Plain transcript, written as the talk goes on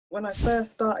when I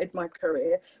first started my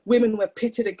career, women were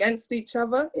pitted against each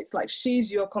other. It's like, she's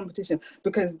your competition,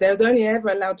 because there's only ever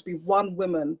allowed to be one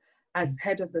woman as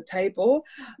head of the table.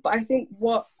 But I think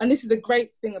and this is the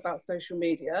great thing about social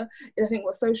media, is I think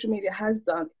what social media has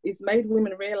done is made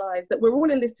women realize that we're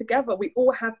all in this together. We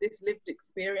all have this lived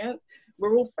experience.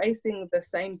 We're all facing the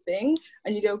same thing.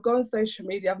 And, you know, go on social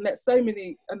media, I've met so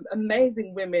many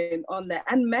amazing women on there,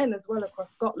 and men as well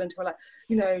across Scotland, who are like,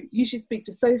 you know, you should speak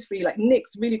to Sophie, like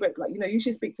Nick's really great, like, you know, you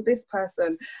should speak to this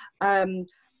person.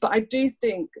 But I do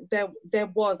think there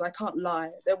was, I can't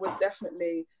lie, there was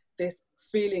definitely this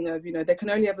feeling of, you know, there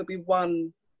can only ever be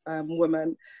one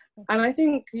woman. And I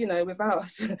think, you know, without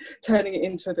turning it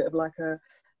into a bit of like a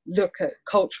look at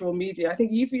cultural media, I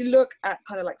think if you look at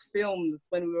kind of like films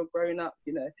when we were growing up,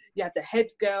 you know, you had the head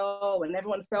girl and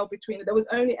everyone fell between it. There was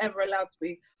only ever allowed to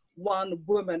be one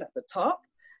woman at the top,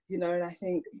 you know, and I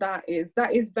think that is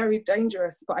very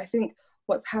dangerous. But I think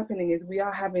what's happening is we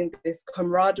are having this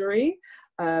camaraderie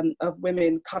of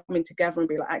women coming together and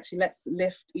be like, actually, let's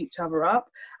lift each other up.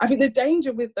 I think the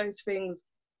danger with those things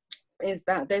is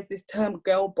that there's this term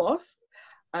girl boss,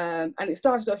 and it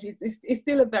started off, it's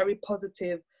still a very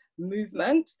positive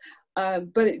movement,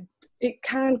 but it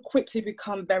can quickly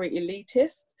become very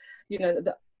elitist, you know,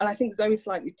 and I think Zoe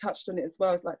slightly touched on it as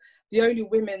well. It's like the only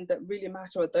women that really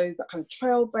matter are those that kind of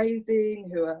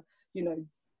trailblazing, who are, you know,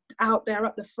 out there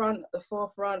at the front, at the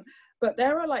forefront. But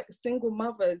there are like single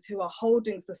mothers who are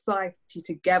holding society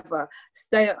together,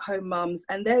 stay-at-home mums,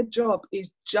 and their job is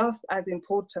just as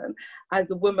important as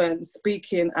the woman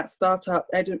speaking at Startup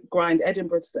Grind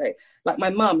Edinburgh today. Like my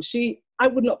mum, I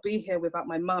would not be here without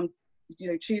my mum,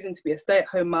 you know, choosing to be a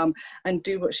stay-at-home mum and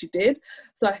do what she did.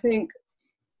 So I think,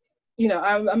 you know,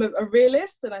 I'm a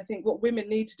realist, and I think what women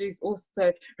need to do is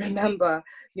also remember,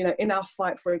 you know, in our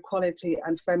fight for equality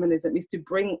and feminism, is to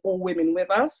bring all women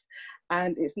with us.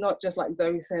 And it's not just, like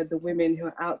Zoe said, the women who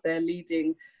are out there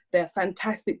leading their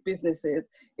fantastic businesses.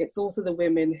 It's also the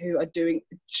women who are doing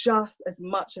just as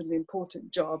much of an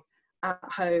important job at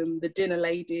home, the dinner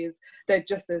ladies. They're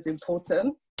just as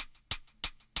important.